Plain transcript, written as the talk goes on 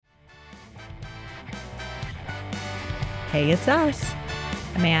Hey, it's us,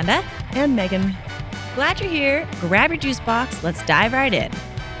 Amanda and Megan. Glad you're here. Grab your juice box. Let's dive right in.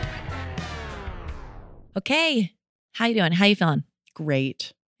 Okay. How you doing? How you feeling?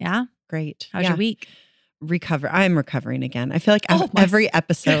 Great. Yeah? Great. How's your week? I'm recovering again. I feel like every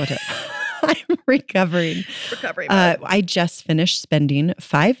episode I'm recovering. Recovery. I just finished spending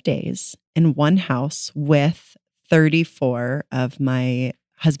 5 days in one house with 34 of my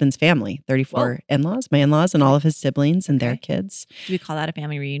husband's family, 34 in-laws, my in-laws and all of his siblings and their kids. Do we call that a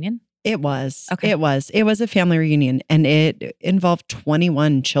family reunion? It was. Okay. It was a family reunion, and it involved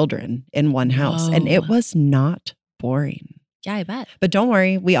 21 children in one house. Whoa. And it was not boring. Yeah, I bet. But don't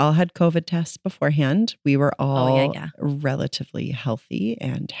worry, we all had COVID tests beforehand. We were all relatively healthy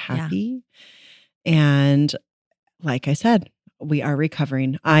and happy. Yeah. And like I said, we are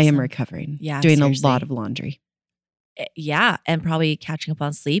recovering. Awesome. I am recovering. Yeah, doing seriously. a lot of laundry. Yeah, and probably catching up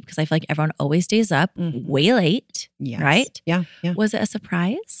on sleep because I feel like everyone always stays up way late. Yes. Right? Yeah. Was it a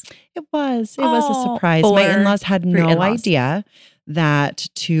surprise? It was. It was a surprise. My in-laws had no idea that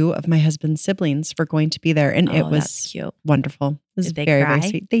 2 of my husband's siblings were going to be there. And it was cute. Wonderful. It was Did they very, cry? very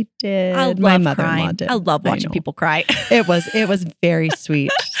sweet. They did. I love my mother-in-law crying. did. I love watching people cry. It was very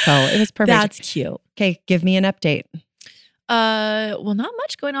sweet. So it was perfect. That's cute. Okay, give me an update. Well, not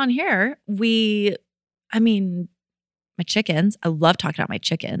much going on here. My chickens. I love talking about my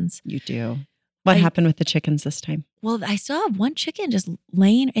chickens. You do. What happened with the chickens this time? Well, I still have one chicken just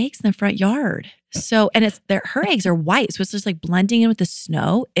laying eggs in the front yard. So, and her eggs are white. So it's just like blending in with the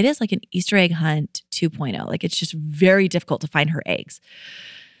snow. It is like an Easter egg hunt 2.0. Like it's just very difficult to find her eggs.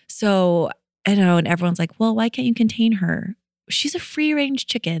 So I know, and everyone's like, well, why can't you contain her? She's a free range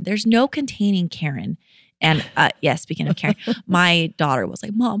chicken. There's no containing Karen. And speaking of Karen, my daughter was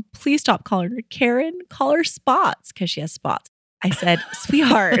like, Mom, please stop calling her Karen. Call her Spots because she has spots. I said,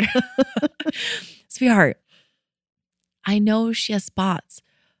 sweetheart, I know she has spots,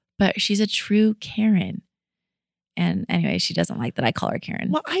 but she's a true Karen. And anyway, she doesn't like that I call her Karen.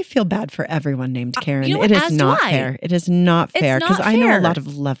 Well, I feel bad for everyone named Karen. You know it is not fair. It is not fair because I know a lot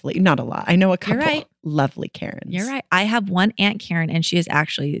of not a lot. I know a couple lovely Karens. You're right. I have one Aunt Karen and she is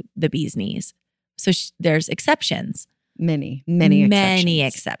actually the bee's knees. So there's exceptions. Many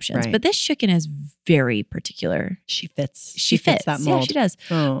exceptions. Right. But this chicken is very particular. She fits that mold. Yeah, she does.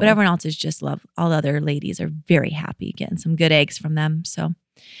 Oh. But everyone else is just love. All the other ladies are very happy getting some good eggs from them. So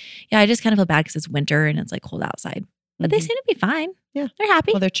yeah, I just kind of feel bad because it's winter and it's like cold outside. But they seem to be fine. Yeah. They're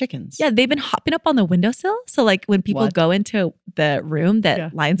happy. Well, they're chickens. Yeah, they've been hopping up on the windowsill. So like when people go into the room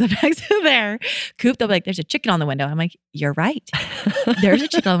that lines up next to their coop, they'll be like, there's a chicken on the window. I'm like, you're right. There's a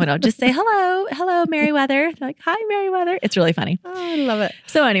chicken on the window. Just say hello. Hello, Merriweather. They're like, hi, Merriweather. It's really funny. Oh, I love it.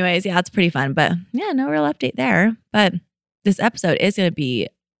 So anyways, yeah, it's pretty fun. But yeah, no real update there. But this episode is going to be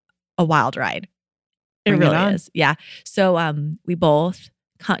a wild ride. It really is. Yeah. So we both...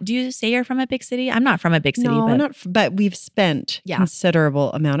 Do you say you're from a big city? I'm not from a big city. No, but we've spent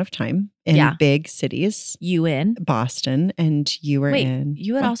considerable amount of time in big cities. You in Boston, and you were in.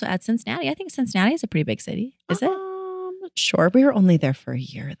 You would also add Cincinnati. I think Cincinnati is a pretty big city. Is it? Sure. We were only there for a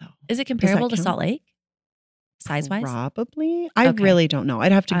year, though. Is it comparable to Salt Lake? Size-wise? Probably. I really don't know.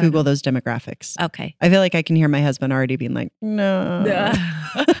 I'd have to Google those demographics. Okay. I feel like I can hear my husband already being like, no.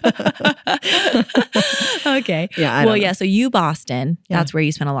 Okay. Yeah. Well, yeah. So you Boston, that's where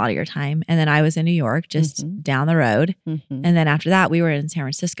you spent a lot of your time. And then I was in New York, just down the road. And then after that, we were in San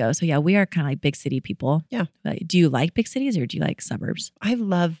Francisco. So yeah, we are kind of like big city people. Yeah. Do you like big cities or do you like suburbs? I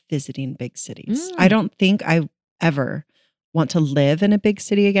love visiting big cities. I don't think I ever want to live in a big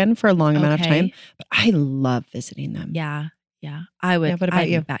city again for a long amount of time, but I love visiting them. Yeah. Yeah. I would. Yeah, what about I'd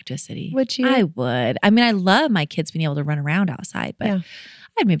you? move back to a city. Would you? I would. I mean, I love my kids being able to run around outside, but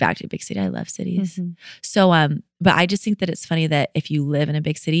I'd move back to a big city. I love cities. So, but I just think that it's funny that if you live in a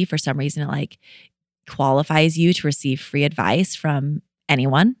big city, for some reason, it like qualifies you to receive free advice from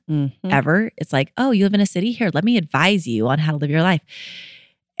anyone ever. It's like, oh, you live in a city? Here, let me advise you on how to live your life.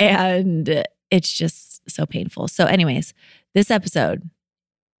 And it's just so painful. So anyways, this episode,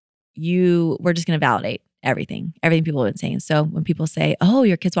 we're just going to validate everything people have been saying. So when people say, oh,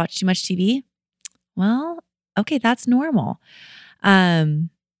 your kids watch too much TV, well, okay, that's normal. So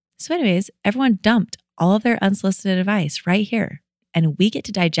anyways, everyone dumped all of their unsolicited advice right here, and we get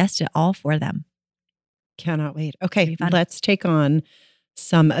to digest it all for them. Cannot wait. Okay, let's take on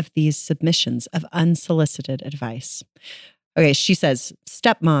some of these submissions of unsolicited advice. Okay, she says,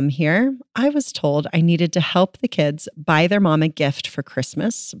 stepmom here. I was told I needed to help the kids buy their mom a gift for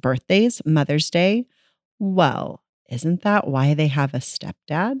Christmas, birthdays, Mother's Day. Well, isn't that why they have a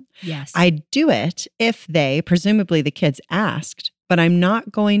stepdad? Yes. I'd do it if they, presumably the kids, asked, but I'm not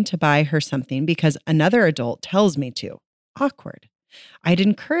going to buy her something because another adult tells me to. awkward. I'd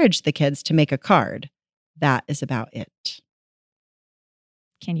encourage the kids to make a card. That is about it.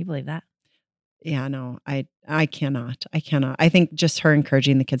 Can you believe that? Yeah, no, I cannot. I cannot. I think just her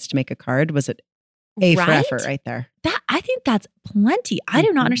encouraging the kids to make a card was A for effort right there. I think that's plenty. I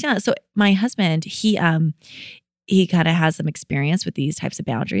do not understand that. So my husband, he kind of has some experience with these types of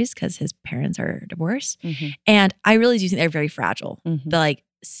boundaries because his parents are divorced. And I really do think they're very fragile. The like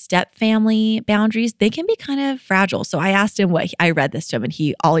step family boundaries, they can be kind of fragile. So I asked him I read this to him,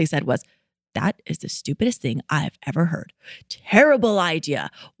 and all he said was, "That is the stupidest thing I've ever heard. Terrible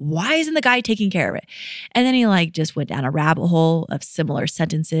idea. Why isn't the guy taking care of it?" And then he like just went down a rabbit hole of similar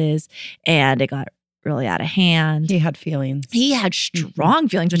sentences, and it got really out of hand. He had feelings. He had strong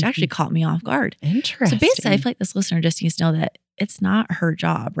feelings, which actually caught me off guard. Interesting. So basically, I feel like this listener just needs to know that it's not her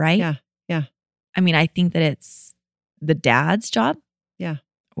job, right? Yeah. Yeah. I mean, I think that it's the dad's job. Yeah.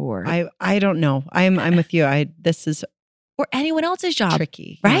 Or I don't know. I'm with you. This is or anyone else's job.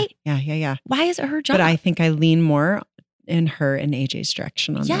 Tricky. Right? Yeah. Why is it her job? But I think I lean more in her and AJ's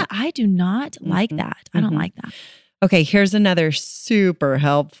direction on that. Yeah, I do not like that. I don't like that. Okay, here's another super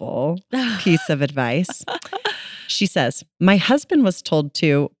helpful piece of advice. She says, my husband was told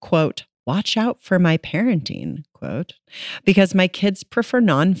to, quote, watch out for my parenting, quote, because my kids prefer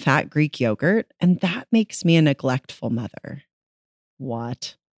non-fat Greek yogurt, and that makes me a neglectful mother.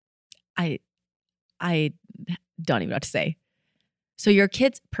 What? I don't even know what to say. So your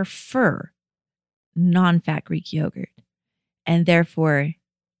kids prefer non-fat Greek yogurt, and therefore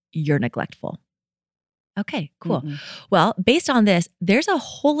you're neglectful. Okay, cool. Well, based on this, there's a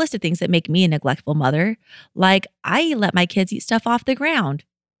whole list of things that make me a neglectful mother. Like I let my kids eat stuff off the ground,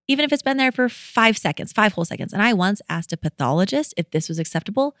 even if it's been there for 5 seconds, 5 whole seconds. And I once asked a pathologist if this was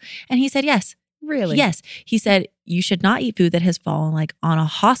acceptable, and he said yes. Really? Yes. He said, you should not eat food that has fallen like on a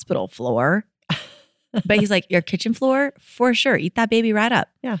hospital floor. But he's like, your kitchen floor, for sure. Eat that baby right up.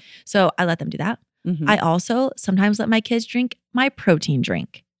 Yeah. So I let them do that. I also sometimes let my kids drink my protein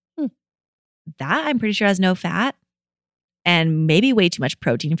drink. That I'm pretty sure has no fat and maybe way too much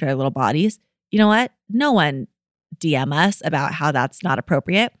protein for their little bodies. You know what? No one DM us about how that's not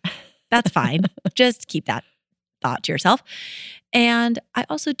appropriate. That's fine. Just keep that thought to yourself. And I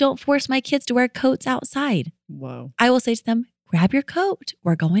also don't force my kids to wear coats outside. Whoa. I will say to them, grab your coat.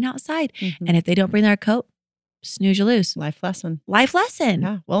 We're going outside. And if they don't bring their coat, snooze, you lose. Life lesson. Life lesson.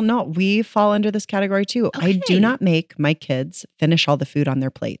 Yeah. Well, no, we fall under this category too. Okay. I do not make my kids finish all the food on their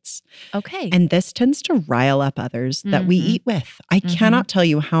plates. Okay. And this tends to rile up others that we eat with. I cannot tell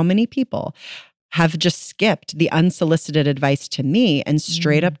you how many people have just skipped the unsolicited advice to me and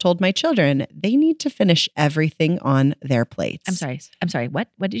straight up told my children they need to finish everything on their plates. I'm sorry. What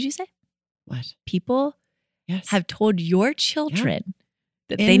did you say? What? People have told your children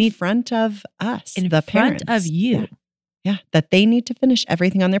that in they need front of us, in the front parents. of you. Yeah, that they need to finish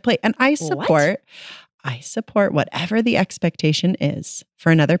everything on their plate. And I support whatever the expectation is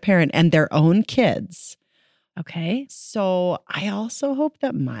for another parent and their own kids. Okay. So I also hope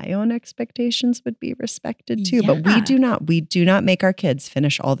that my own expectations would be respected too. Yeah. But we do not make our kids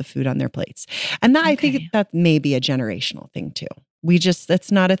finish all the food on their plates. And that I think that may be a generational thing too.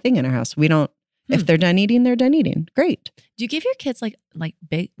 That's not a thing in our house. We don't, if they're done eating, they're done eating. Great. Do you give your kids like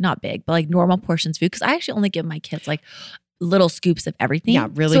big, not big, but like normal portions food? Because I actually only give my kids like little scoops of everything. Yeah,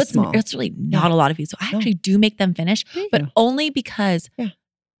 really small. It's really not a lot of food. So I actually do make them finish, but only because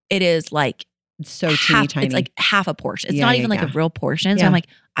it is like so teeny tiny. It's like half a portion. It's not even like a real portion. So I'm like,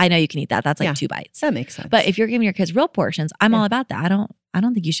 I know you can eat that. That's like 2 bites. That makes sense. But if you're giving your kids real portions, I'm all about that. I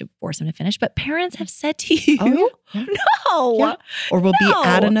don't think you should force them to finish. But parents have said to you, no. Yeah. Or we'll be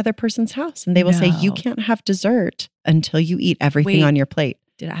at another person's house and they will say, you can't have dessert until you eat everything on your plate.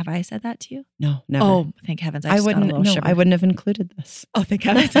 Have I said that to you? No, never. Oh, thank heavens. I wouldn't have included this. Oh, thank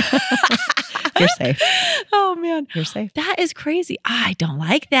heavens. You're safe. Oh, man. You're safe. That is crazy. I don't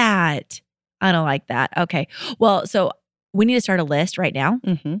like that. I don't like that. Okay. Well, so we need to start a list right now.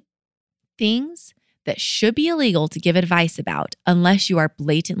 Things that should be illegal to give advice about unless you are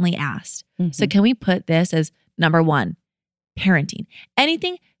blatantly asked. So can we put this as number 1, parenting?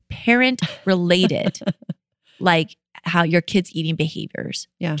 Anything parent related, like how your kids' eating behaviors.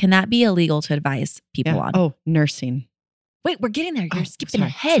 Yeah. Can that be illegal to advise people on? Oh, nursing. Wait, we're getting there. You're skipping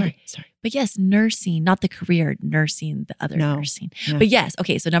ahead. Sorry. But yes, nursing, not the career, nursing, the other nursing. Yeah. But yes,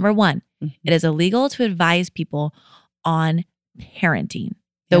 okay, so number 1, it is illegal to advise people on parenting,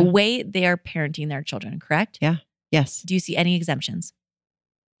 the way they are parenting their children, correct? Yeah. Yes. Do you see any exemptions?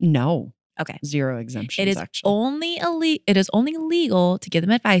 No. Okay. 0 exemptions, It is actually. it is only legal to give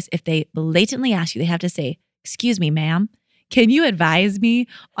them advice if they blatantly ask you. They have to say, excuse me, ma'am, can you advise me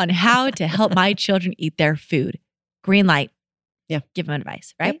on how to help my children eat their food? green light. Yeah. Give them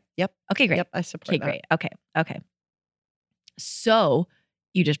advice, right? Yep. Okay, great. Yep. I support that. Great. Okay. So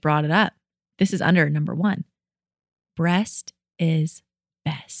you just brought it up. This is under number 1. Breast is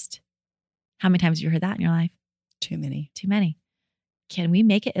best. How many times have you heard that in your life? Too many. Too many. Can we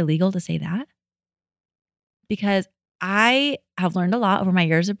make it illegal to say that? Because I have learned a lot over my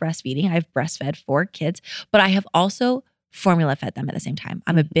years of breastfeeding. I've breastfed 4 kids, but I have also formula fed them at the same time.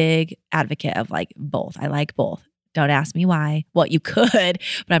 I'm a big advocate of like both. I like both. Don't ask me why. Well, you could,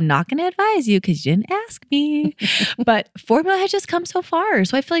 but I'm not going to advise you because you didn't ask me. But formula has just come so far.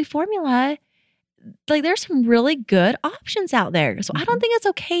 So I feel like formula, like there's some really good options out there. So I don't think it's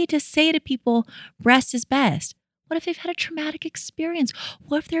okay to say to people, breast is best. What if they've had a traumatic experience?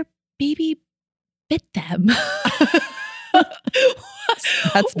 What if their baby bit them?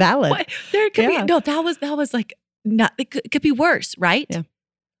 That's valid. What? There could be, no, that was like, not, it could be worse, right? Yeah.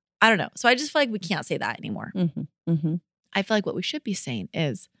 I don't know. So I just feel like we can't say that anymore. I feel like what we should be saying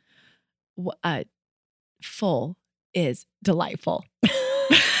is full is delightful.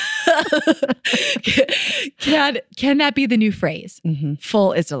 Can that be the new phrase?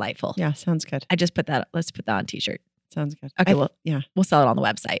 Full is delightful. Yeah, sounds good. I just put that, let's put that on a t-shirt. Sounds good. Okay, we'll sell it on the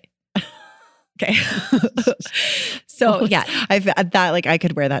website. Okay. So yeah. I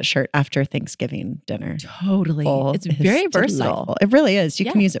could wear that shirt after Thanksgiving dinner. Totally. Full it's very versatile. Delightful. It really is. You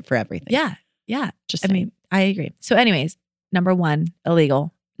can use it for everything. Yeah. I agree. So anyways, number 1,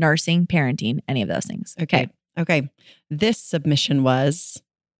 illegal, nursing, parenting, any of those things. Okay. This submission was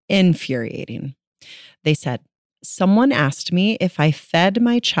infuriating. They said, someone asked me if I fed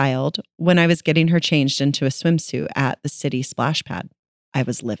my child when I was getting her changed into a swimsuit at the city splash pad. I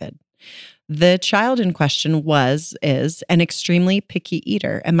was livid. The child in question is an extremely picky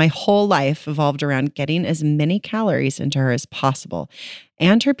eater, and my whole life evolved around getting as many calories into her as possible.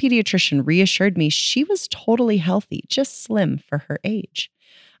 And her pediatrician reassured me she was totally healthy, just slim for her age.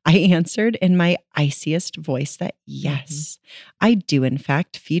 I answered in my iciest voice that yes, I do in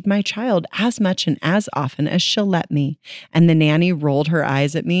fact feed my child as much and as often as she'll let me. And the nanny rolled her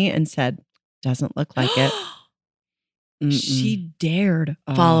eyes at me and said, doesn't look like it. She dared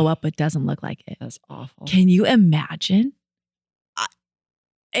follow up, but doesn't look like it. That's awful. Can you imagine?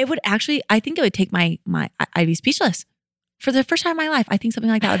 It would actually, I think it would take I'd be speechless. For the first time in my life, I think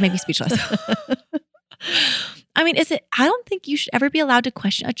something like that would make me speechless. I mean, I don't think you should ever be allowed to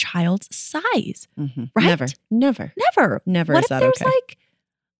question a child's size, right? Never. What is that if there's okay? like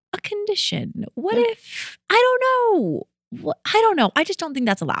a condition? What if, I don't know. I just don't think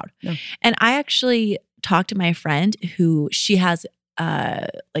that's allowed. No. And I actually talked to my friend who she has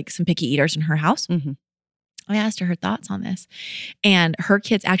like some picky eaters in her house. I asked her thoughts on this, and her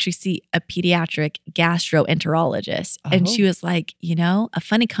kids actually see a pediatric gastroenterologist. And she was like, a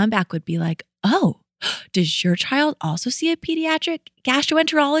funny comeback would be like, oh, does your child also see a pediatric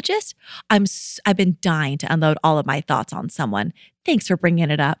gastroenterologist? I've been dying to unload all of my thoughts on someone. Thanks for bringing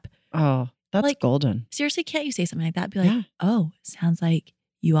it up. Oh, that's like, golden. Seriously, can't you say something like that? Be like, oh, sounds like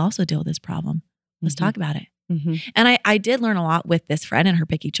you also deal with this problem. Let's talk about it. And I did learn a lot with this friend and her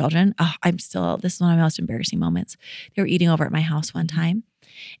picky children. This is one of my most embarrassing moments. They were eating over at my house one time.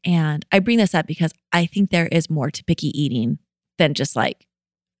 And I bring this up because I think there is more to picky eating than just like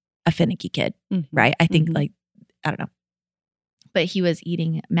a finicky kid, right? I think I don't know. But he was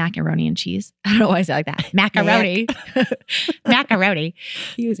eating macaroni and cheese. I don't know why I say it like that. Macaroni. Macaroni.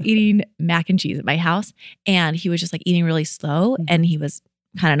 He was eating mac and cheese at my house, and he was just like eating really slow, and he was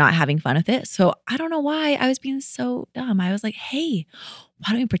kind of not having fun with it. So I don't know why I was being so dumb. I was like, hey,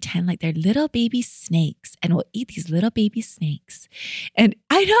 why don't we pretend like they're little baby snakes and we'll eat these little baby snakes? And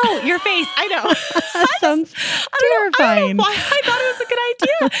I know your face. I know. That sounds terrifying. I don't know why I thought it was a good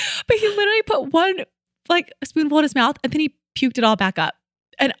idea. But he literally put one like spoonful in his mouth and then he puked it all back up.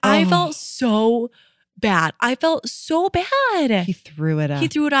 And I felt so bad. He threw it up. He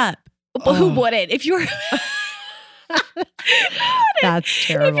threw it up. But who wouldn't? If you're... That's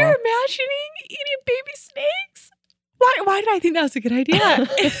terrible. If you're imagining eating baby snakes, why did I think that was a good idea?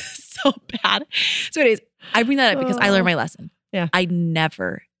 It's so bad. So anyways, I bring that up because I learned my lesson. Yeah. I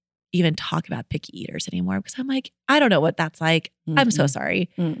never even talk about picky eaters anymore because I'm like, I don't know what that's like. I'm so sorry.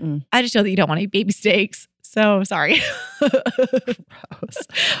 I just know that you don't want to eat baby steaks. So sorry. Gross.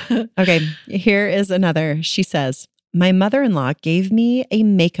 Okay, here is another. She says, my mother-in-law gave me a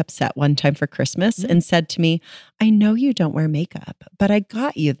makeup set one time for Christmas and said to me, I know you don't wear makeup, but I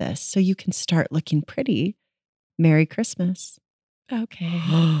got you this so you can start looking pretty. Merry Christmas. Okay.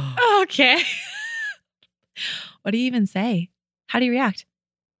 Okay. What do you even say? How do you react?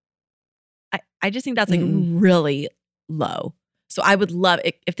 I just think that's like really low. So I would love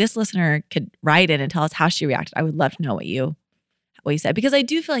if this listener could write in and tell us how she reacted. I would love to know what you said, because I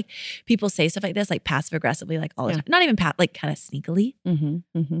do feel like people say stuff like this, like passive aggressively, like all the time. Not even like kind of sneakily. Can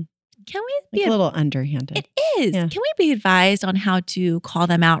we be a little underhanded? It is. Yeah. Can we be advised on how to call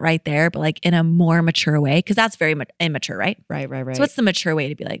them out right there, but like in a more mature way? Because that's very immature, right? Right. So what's the mature way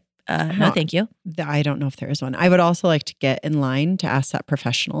to be like, no, thank you? I don't know if there is one. I would also like to get in line to ask that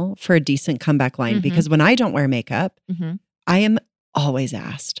professional for a decent comeback line, because when I don't wear makeup, I am always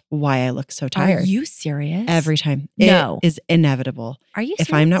asked why I look so tired. Are you serious? Every time. No. It is inevitable. Are you serious?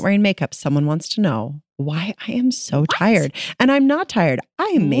 If I'm not wearing makeup, someone wants to know why I am so tired. And I'm not tired. I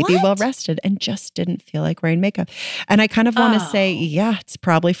am maybe well rested and just didn't feel like wearing makeup. And I kind of want to say, yeah, it's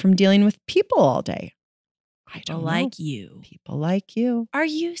probably from dealing with people all day. People like you. People like you. Are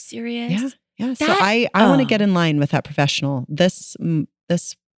you serious? Yeah. So I want to get in line with that professional. This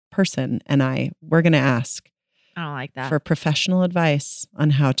person and we're going to ask. I don't like that. For professional advice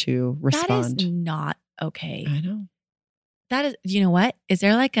on how to respond. That is not okay. I know. That is, you know what? Is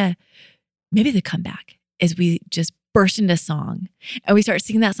there like maybe the comeback is we just burst into song and we start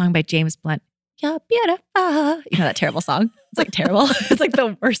singing that song by James Blunt. You're beautiful. You know that terrible song? It's like terrible. It's like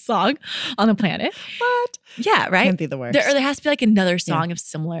the worst song on the planet. What? Yeah, right? Can't be the worst. There has to be like another song of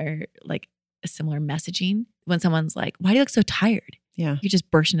similar messaging when someone's like, why do you look so tired? Yeah. You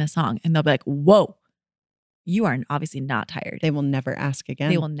just burst into a song and they'll be like, whoa. You are obviously not tired. They will never ask again.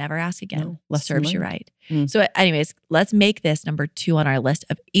 No, serves you right. So anyways, let's make this number 2 on our list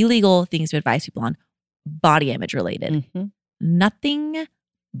of illegal things to advise people on. Body image related. Nothing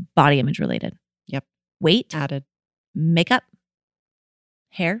body image related. Yep. Weight. Added. Makeup.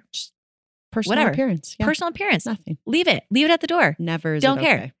 Hair. Just personal appearance. Yeah. Personal appearance. Nothing. Leave it. Leave it at the door. Never is Don't it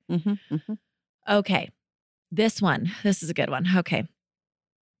care. Okay. Okay. This is a good one. Okay.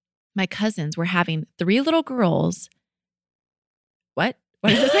 My cousins were having 3 little girls. What? What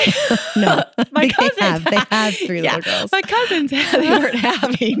does it say? No. My cousins. They have 3 little girls. My cousins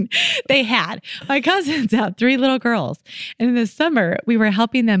my cousins had 3 little girls. And in the summer, we were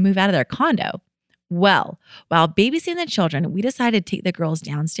helping them move out of their condo. Well, while babysitting the children, we decided to take the girls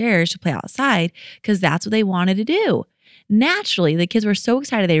downstairs to play outside because that's what they wanted to do. Naturally, the kids were so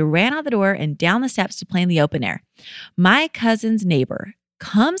excited they ran out the door and down the steps to play in the open air. My cousin's neighbor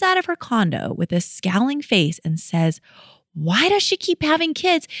comes out of her condo with a scowling face and says, why does she keep having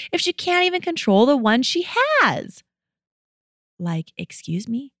kids if she can't even control the one she has? Like, excuse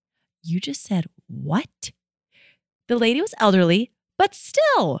me? You just said what? The lady was elderly, but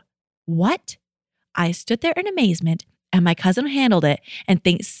still, what? I stood there in amazement and my cousin handled it, and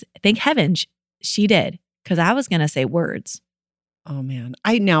thank heaven she did, because I was going to say words. Oh man.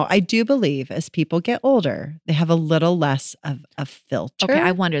 I do believe as people get older, they have a little less of a filter. Okay,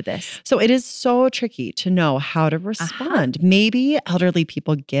 I wondered this. So it is so tricky to know how to respond. Maybe elderly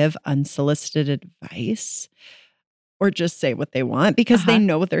people give unsolicited advice or just say what they want because they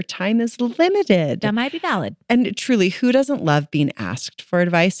know their time is limited. That might be valid. And truly, who doesn't love being asked for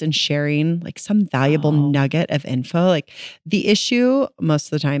advice and sharing like some valuable nugget of info? Like the issue most of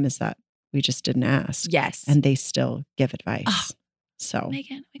the time is that we just didn't ask. Yes. And they still give advice. So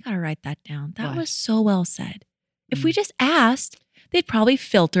Megan, we got to write that down. That was so well said. If we just asked, they'd probably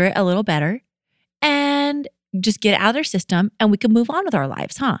filter it a little better and just get it out of their system and we could move on with our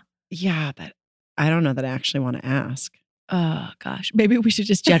lives, huh? Yeah, but I don't know that I actually want to ask. Oh gosh. Maybe we should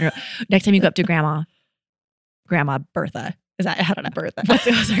just next time you go up to Grandma Bertha. Is that, I don't know. Bertha.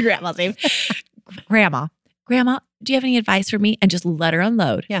 What's her grandma's name? Grandma, do you have any advice for me? And just let her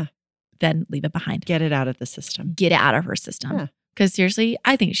unload. Yeah. Then leave it behind. Get it out of the system. Get it out of her system. Yeah. Because seriously,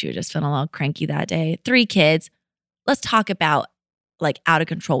 I think she was just feeling a little cranky that day. 3 kids. Let's talk about like out of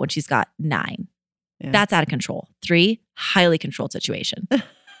control when she's got 9. Yeah. That's out of control. 3, highly controlled situation.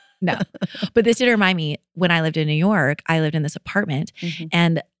 No. But this did remind me, when I lived in New York, I lived in this apartment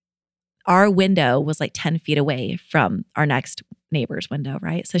and our window was like 10 feet away from our next neighbor's window,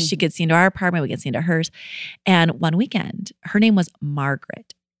 right? So she could see into our apartment, we could see into hers. And one weekend, her name was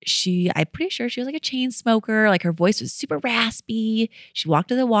Margaret. I'm pretty sure she was like a chain smoker. Like her voice was super raspy. She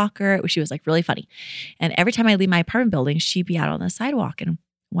walked with a walker. She was like really funny. And every time I leave my apartment building, she'd be out on the sidewalk. And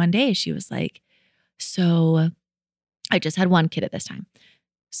one day she was like, so I just had 1 kid at this time.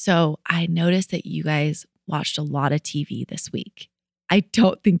 So I noticed that you guys watched a lot of TV this week. I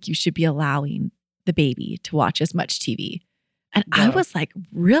don't think you should be allowing the baby to watch as much TV. And I was like,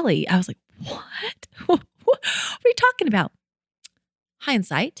 really? I was like, what? What are you talking about?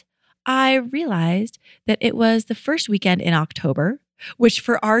 Hindsight, I realized that it was the first weekend in October, which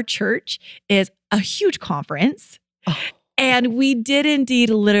for our church is a huge conference. Oh. And we did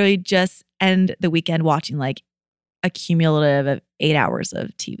indeed literally just end the weekend watching like a cumulative of 8 hours of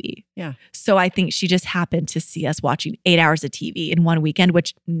TV. Yeah. So I think she just happened to see us watching 8 hours of TV in one weekend,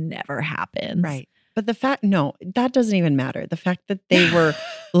 which never happens. Right. But that doesn't even matter. The fact that they were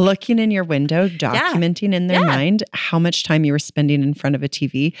looking in your window, documenting in their mind how much time you were spending in front of a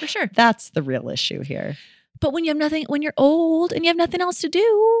TV. For sure. That's the real issue here. But when you're old and you have nothing else to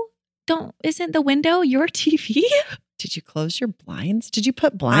do, isn't the window your TV? Did you close your blinds? Did you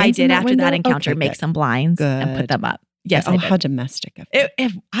put blinds? I did in after window? that encounter, make some blinds and put them up. Yes, I did. How domestic of you.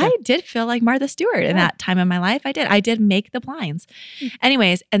 I did feel like Martha Stewart in that time of my life. I did make the blinds.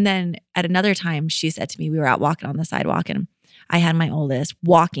 Anyways, and then at another time, she said to me, we were out walking on the sidewalk and I had my oldest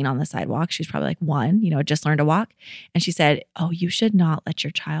walking on the sidewalk. She was probably like 1, just learned to walk. And she said, oh, you should not let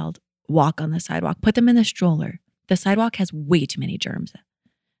your child walk on the sidewalk. Put them in the stroller. The sidewalk has way too many germs.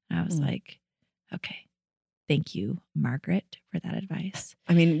 And I was like, okay. Thank you, Margaret, for that advice.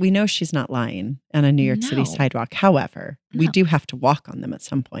 I mean, we know she's not lying on a New York City sidewalk. However, we do have to walk on them at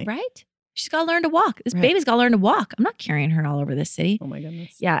some point. Right? She's got to learn to walk. This baby's got to learn to walk. I'm not carrying her all over this city. Oh my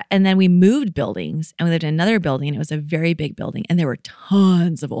goodness. Yeah. And then we moved buildings and we lived in another building. It was a very big building and there were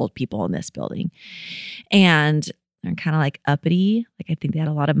tons of old people in this building. And they're kind of like uppity. Like I think they had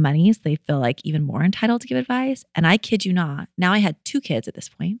a lot of money. So they feel like even more entitled to give advice. And I kid you not. Now I had 2 kids at this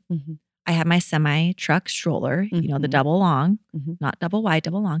point. Mm-hmm. I had my semi-truck stroller, the double long, not double wide,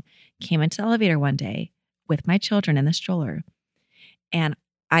 double long, came into the elevator one day with my children in the stroller. And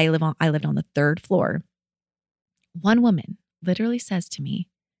I lived on the 3rd floor. One woman literally says to me,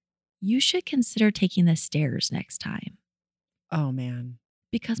 you should consider taking the stairs next time. Oh, man.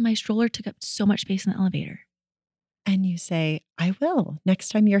 Because my stroller took up so much space in the elevator. And you say, I will. Next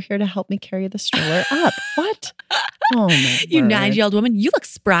time you're here to help me carry the stroller up. What? Oh, my You 90-year-old woman, you look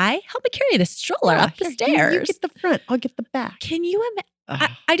spry. Help me carry the stroller up the stairs. You get the front. I'll get the back. Can you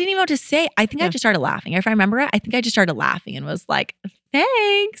imagine? I didn't even know what to say. I think I just started laughing. If I remember it, I think I just started laughing and was like,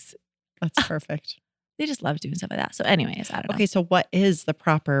 thanks. That's perfect. They just love doing stuff like that. So anyways, I don't know. Okay, so what is the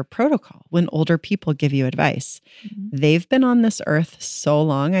proper protocol when older people give you advice? They've been on this earth so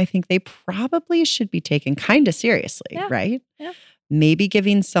long, I think they probably should be taken kind of seriously, right? Yeah. Maybe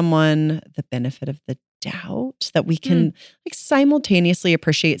giving someone the benefit of the doubt that we can simultaneously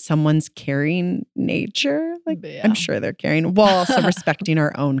appreciate someone's caring nature. I'm sure they're caring while also respecting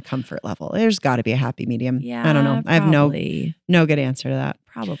our own comfort level. There's got to be a happy medium. Yeah, I don't know. I have no good answer to that.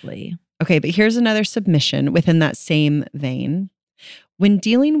 Probably. Okay, but here's another submission within that same vein. When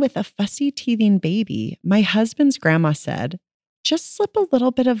dealing with a fussy teething baby, my husband's grandma said, just slip a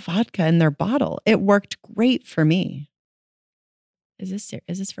little bit of vodka in their bottle. It worked great for me. Is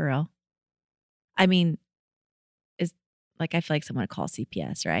this for real? I mean, I feel like someone would call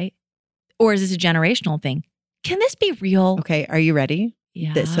CPS, right? Or is this a generational thing? Can this be real? Okay, are you ready?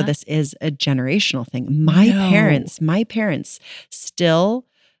 Yeah. So this is a generational thing. My parents still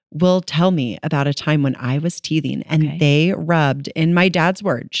will tell me about a time when I was teething and they rubbed, in my dad's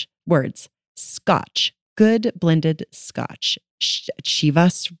words, scotch, good blended scotch,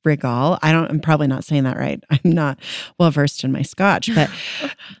 Chivas Regal. I'm probably not saying that right. I'm not well versed in my scotch, but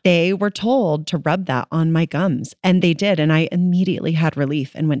they were told to rub that on my gums and they did. And I immediately had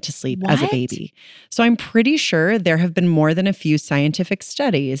relief and went to sleep as a baby. So I'm pretty sure there have been more than a few scientific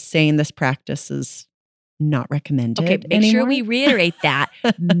studies saying this practice is not recommended. Okay, make sure we reiterate that.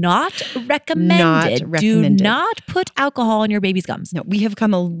 Not recommended. Do not put alcohol in your baby's gums. No, we have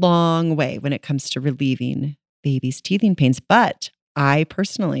come a long way when it comes to relieving babies' teething pains. But I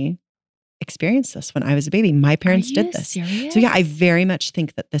personally experienced this when I was a baby. My parents did this. Serious? So yeah, I very much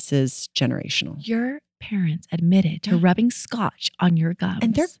think that this is generational. Your parents admitted to rubbing scotch on your gums.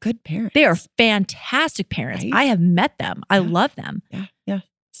 And they're good parents. They are fantastic parents. Right? I have met them. I love them. Yeah.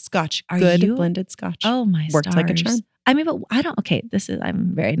 Scotch. Good blended scotch. Oh my stars. Works like a charm. I mean, but I don't,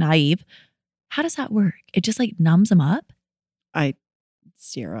 I'm very naive. How does that work? It just numbs them up?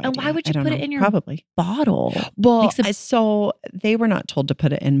 Zero and idea. Why would you put it in your bottle? Well, so they were not told to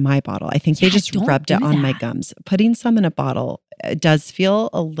put it in my bottle. I think they just rubbed it on my gums. Putting some in a bottle does feel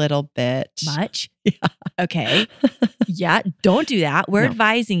a little bit much. Yeah. Okay. Yeah. Don't do that. We're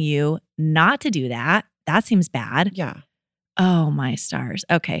advising you not to do that. That seems bad. Yeah. Oh my stars.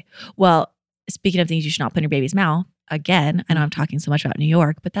 Okay. Well, speaking of things you should not put in your baby's mouth, again, I know I'm talking so much about New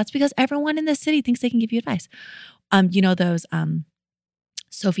York, but that's because everyone in this city thinks they can give you advice. Those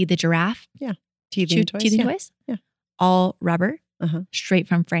Sophie the giraffe? Yeah. Teething toys? Yeah. All rubber, straight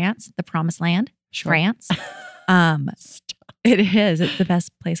from France, the promised land, France. It is. It's the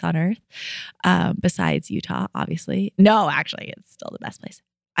best place on earth, besides Utah, obviously. No, actually, it's still the best place.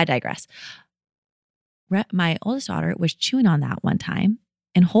 I digress. My oldest daughter was chewing on that one time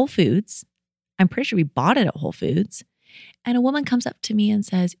in Whole Foods. I'm pretty sure we bought it at Whole Foods. And a woman comes up to me and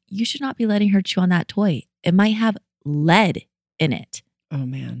says, you should not be letting her chew on that toy. It might have lead in it. Oh,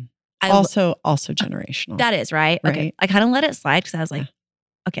 man. Also generational. That is, right? Okay. I kind of let it slide because I was like,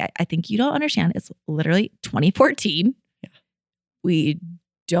 okay, I think you don't understand. It's literally 2014. Yeah. We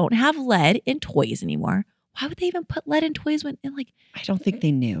don't have lead in toys anymore. Why would they even put lead in toys when I don't think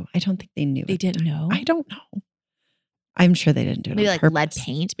they knew. They didn't know? I don't know. I'm sure they didn't do it Maybe on like purpose. lead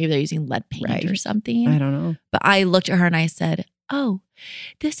paint. Maybe they're using lead paint or something. I don't know. But I looked at her and I said, oh,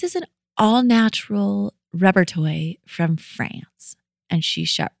 this is an all-natural rubber toy from France. And she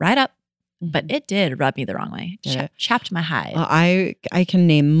shut right up. But it did rub me the wrong way. Chapped my hide. I can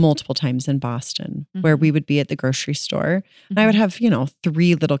name multiple times in Boston where we would be at the grocery store and I would have,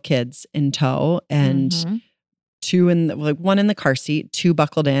 3 little kids in tow and 2 one in the car seat, 2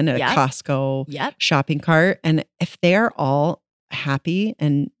 buckled in at a Costco shopping cart. And if they're all happy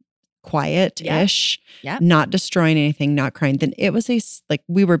and quiet-ish, not destroying anything, not crying, then it was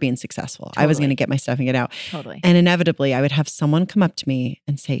we were being successful. Totally. I was going to get my stuff and get out. Totally. And inevitably I would have someone come up to me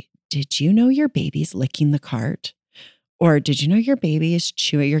and say, did you know your baby's licking the cart? Or did you know your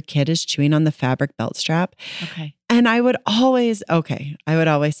kid is chewing on the fabric belt strap? Okay. And I would always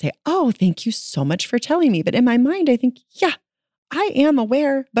say, oh, thank you so much for telling me. But in my mind, I think, yeah, I am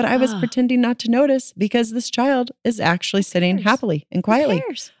aware, but I was pretending not to notice because this child is actually sitting happily and quietly. Who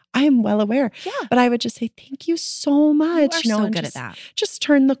cares? I am well aware. Yeah. But I would just say, thank you so much. You are so good at that. Just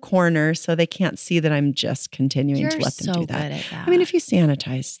turn the corner so they can't see that I'm just continuing to let them do that. Good at that. I mean, if you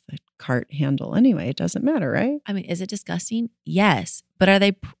sanitize the cart handle anyway, it doesn't matter, right? I mean, is it disgusting? Yes. But are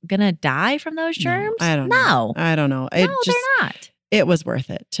they going to die from those germs? No, I don't know. I don't know. They're not. It was worth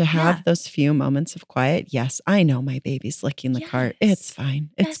it to have those few moments of quiet. Yes, I know my baby's licking the cart. It's fine.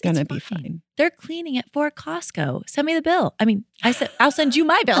 It's going to be fine. They're cleaning it for Costco. Send me the bill. I mean, I said, I'll send you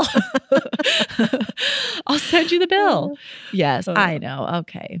my bill. I'll send you the bill. Yes, I know.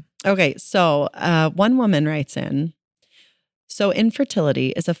 Okay. Okay. So one woman writes in, so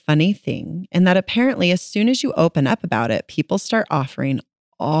infertility is a funny thing in that apparently as soon as you open up about it, people start offering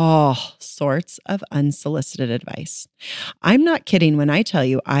all sorts of unsolicited advice. I'm not kidding when I tell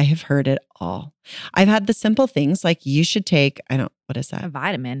you I have heard it all. I've had the simple things like you should take, what is that? A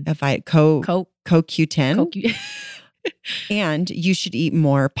vitamin. CoQ10. And you should eat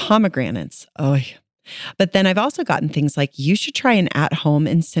more pomegranates. Oh, yeah. But then I've also gotten things like you should try an at-home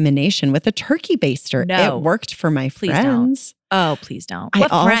insemination with a turkey baster. No. It worked for my Please friends. Don't. Oh, please don't. What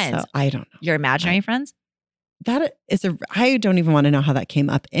friends? I don't know. Your imaginary friends? I don't even want to know how that came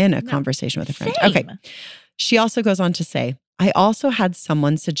up in a conversation with a friend. Same. Okay. She also goes on to say, I also had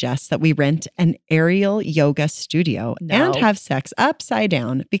someone suggest that we rent an aerial yoga studio and have sex upside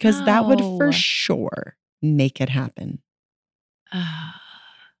down because that would for sure make it happen.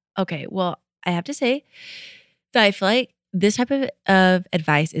 Okay. Well, I have to say that I feel like this type of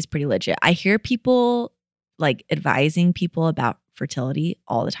advice is pretty legit. I hear people advising people about fertility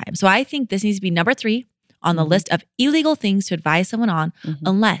all the time. So I think this needs to be number 3 on the list of illegal things to advise someone on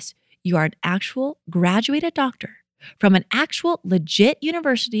unless you are an actual graduated doctor from an actual legit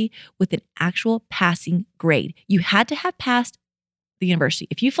university with an actual passing grade. You had to have passed the university.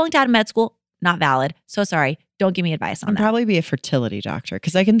 If you flunked out of med school, not valid. So sorry. Don't give me advice on that. I'd probably be a fertility doctor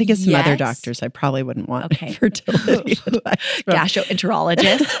because I can think of some other doctors I probably wouldn't want fertility advice.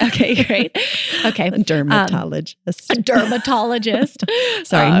 Gastroenterologist. Okay, great. Okay. A dermatologist.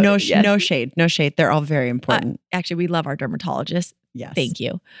 Sorry, no shade. No shade. They're all very important. Actually, we love our dermatologists. Yes. Thank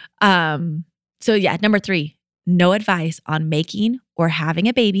you. So number 3, no advice on making or having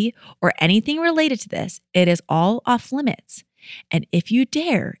a baby or anything related to this. It is all off limits. And if you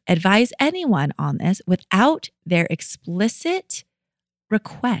dare advise anyone on this without their explicit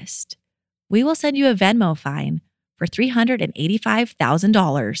request, we will send you a Venmo fine for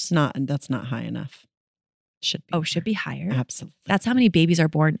 $385,000. That's not high enough. Should be. Oh, should be higher. Absolutely. That's how many babies are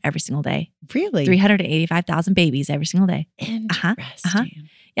born every single day. Really? 385,000 babies every single day. Interesting.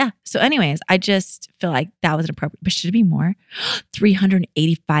 Yeah. So anyways, I just feel like that was inappropriate, but should it be more?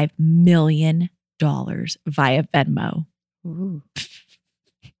 $385 million via Venmo. Ooh.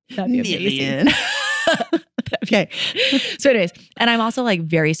 That'd be amazing. Okay. So anyways, and I'm also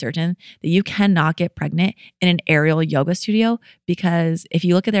very certain that you cannot get pregnant in an aerial yoga studio because if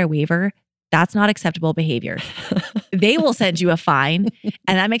you look at their waiver, that's not acceptable behavior. They will send you a fine.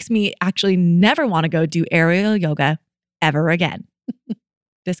 And that makes me actually never want to go do aerial yoga ever again.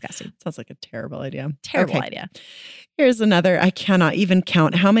 Disgusting. Sounds like a terrible idea. Terrible idea. Here's another. I cannot even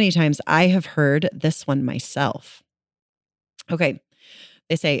count how many times I have heard this one myself. Okay.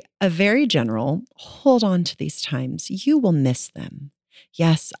 They say, a very general, hold on to these times. You will miss them.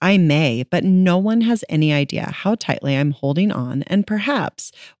 Yes, I may, but no one has any idea how tightly I'm holding on. And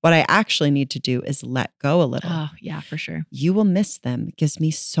perhaps what I actually need to do is let go a little. Oh, yeah, for sure. You will miss them gives me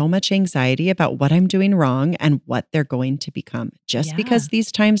so much anxiety about what I'm doing wrong and what they're going to become. Just because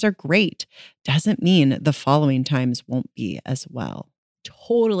these times are great doesn't mean the following times won't be as well.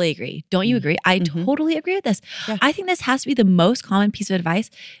 Totally agree. Don't you agree? I totally agree with this. Yeah. I think this has to be the most common piece of advice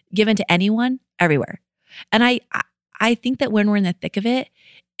given to anyone everywhere. And I think that when we're in the thick of it,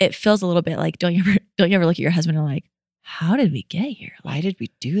 it feels a little bit like, don't you ever look at your husband and like, how did we get here? Like, why did we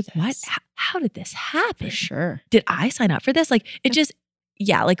do this? What? How did this happen? For sure. Did I sign up for this? Like it just,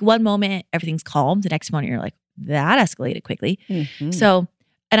 like one moment everything's calm. The next moment you're like, that escalated quickly. So,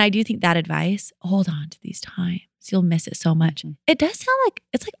 and I do think that advice, hold on to these times. You'll miss it so much. It does sound like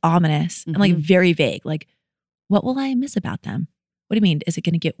it's like ominous and like very vague. Like, what will I miss about them? What do you mean? Is it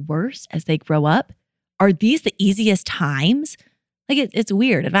going to get worse as they grow up? Are these the easiest times? Like it's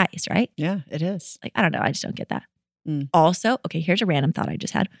weird advice, right? Yeah, it is. Like, I don't know. I just don't get that. Also, okay, here's a random thought I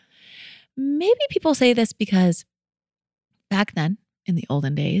just had. Maybe people say this because back then in the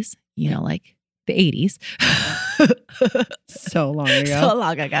olden days, you know, like the 80s. So long ago. So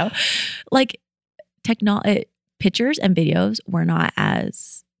long ago. Like pictures and videos were not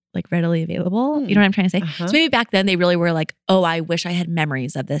as like readily available. You know what I'm trying to say? So maybe back then they really were like, oh, I wish I had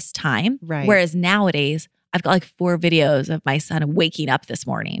memories of this time. Right. Whereas nowadays I've got like 4 videos of my son waking up this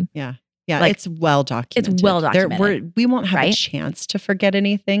morning. Yeah. Yeah. Like, it's well documented. It's well documented. We won't have a chance to forget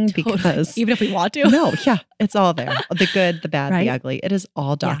anything because even if we want to. No. Yeah. It's all there. The good, the bad, Right? the ugly. It is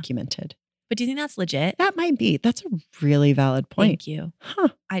all documented. But do you think that's legit? That might be. That's a really valid point. Thank you. Huh.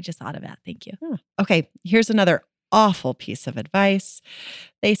 I just thought of that. Thank you. Yeah. Okay. Here's another awful piece of advice.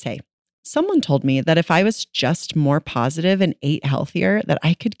 They say, someone told me that if I was just more positive and ate healthier, that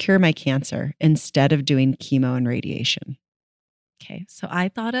I could cure my cancer instead of doing chemo and radiation. Okay. So I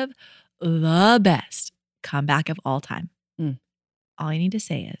thought of the best comeback of all time. All you need to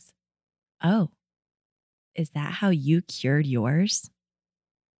say is, oh, is that how you cured yours?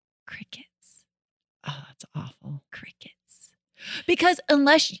 Crickets. Oh, that's awful. Crickets. Because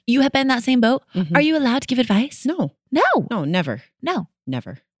unless you have been in that same boat, are you allowed to give advice? No. No. No, never. No.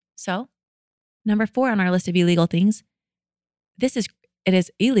 Never. So, number 4 on our list of illegal things, it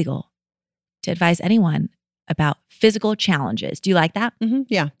is illegal to advise anyone about physical challenges. Do you like that?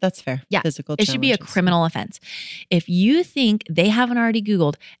 Yeah, that's fair. Yeah. Physical challenges. It should be a criminal offense. If you think they haven't already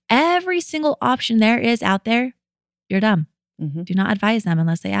Googled every single option there is out there, you're dumb. Do not advise them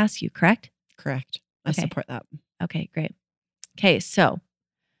unless they ask you, correct? Correct. I support that. Okay, great. Okay, so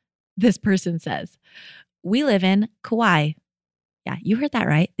this person says, we live in Kauai. Yeah, you heard that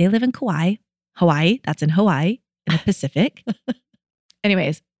right. They live in Kauai. Hawaii, that's in Hawaii, in the Pacific.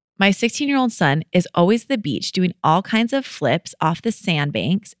 Anyways, my 16-year-old son is always at the beach doing all kinds of flips off the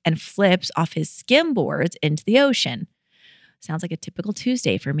sandbanks and flips off his skimboards into the ocean. Sounds like a typical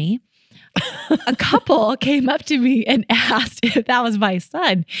Tuesday for me. A couple came up to me and asked if that was my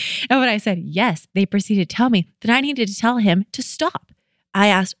son. And when I said yes, they proceeded to tell me that I needed to tell him to stop. I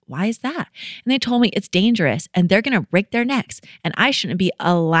asked, why is that? And they told me it's dangerous and they're going to break their necks and I shouldn't be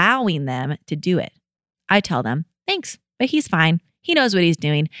allowing them to do it. I tell them, thanks, but he's fine. He knows what he's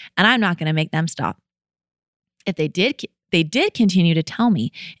doing and I'm not going to make them stop. If they did continue to tell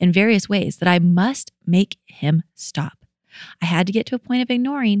me in various ways that I must make him stop. I had to get to a point of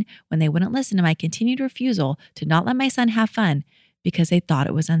ignoring when they wouldn't listen to my continued refusal to not let my son have fun because they thought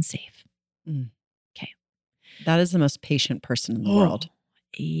it was unsafe. Okay. That is the most patient person in the world.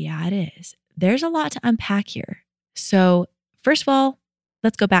 Yeah, it is. There's a lot to unpack here. So first of all,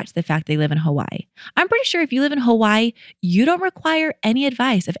 let's go back to the fact they live in Hawaii. I'm pretty sure if you live in Hawaii, you don't require any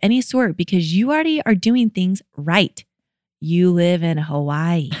advice of any sort because you already are doing things right. You live in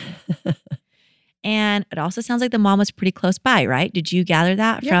Hawaii. And it also sounds like the mom was pretty close by, right? Did you gather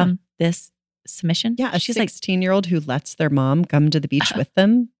that from this submission? Yeah, she's 16-year-old who lets their mom come to the beach with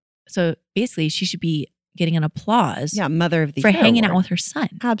them. So basically, she should be getting an applause. Yeah, mother of the year. For hanging award. out with her son.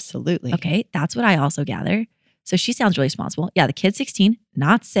 Absolutely. Okay, that's what I also gather. So she sounds really responsible. Yeah, the kid's 16,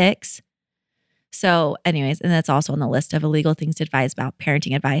 not 6. So anyways, and that's also on the list of illegal things to advise about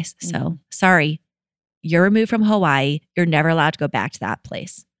parenting advice. So sorry, you're removed from Hawaii. You're never allowed to go back to that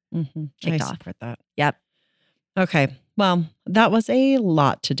place. Kicked off. I support that. Yep. Okay. Well, that was a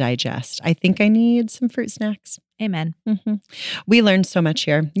lot to digest. I think I need some fruit snacks. Amen. We learned so much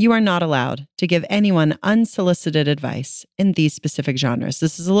here. You are not allowed to give anyone unsolicited advice in these specific genres.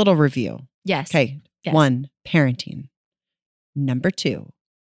 This is a little review. Yes. Okay. Yes. 1, parenting. Number 2,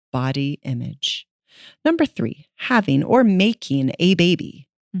 body image. Number 3, having or making a baby.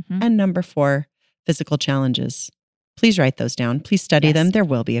 And number 4, physical challenges. Please write those down. Please study them. There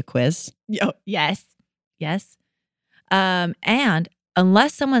will be a quiz. Oh, yes. And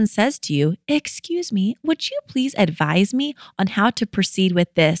unless someone says to you, excuse me, would you please advise me on how to proceed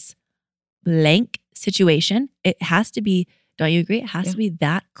with this blank situation? It has to be, don't you agree? It has to be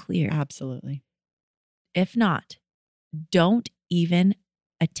that clear. Absolutely. If not, don't even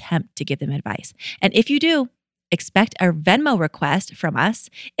attempt to give them advice. And if you do, expect a Venmo request from us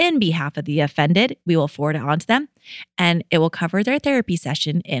in behalf of the offended. We will forward it on to them, and it will cover their therapy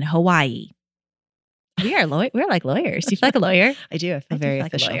session in Hawaii. We're like lawyers. Do you feel like a lawyer? I do. I feel very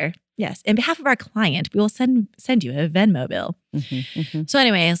official. Like a lawyer. Yes. In behalf of our client, we will send you a Venmo bill. So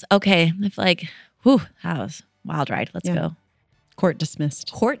anyways, okay. I feel like, that was a wild ride. Let's go. Court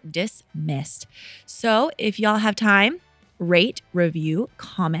dismissed. So if y'all have time, rate, review,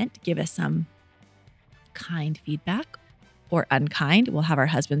 comment, give us some kind feedback or unkind. We'll have our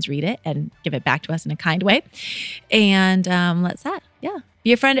husbands read it and give it back to us in a kind way. And let's that. Yeah.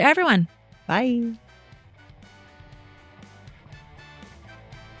 Be a friend to everyone. Bye.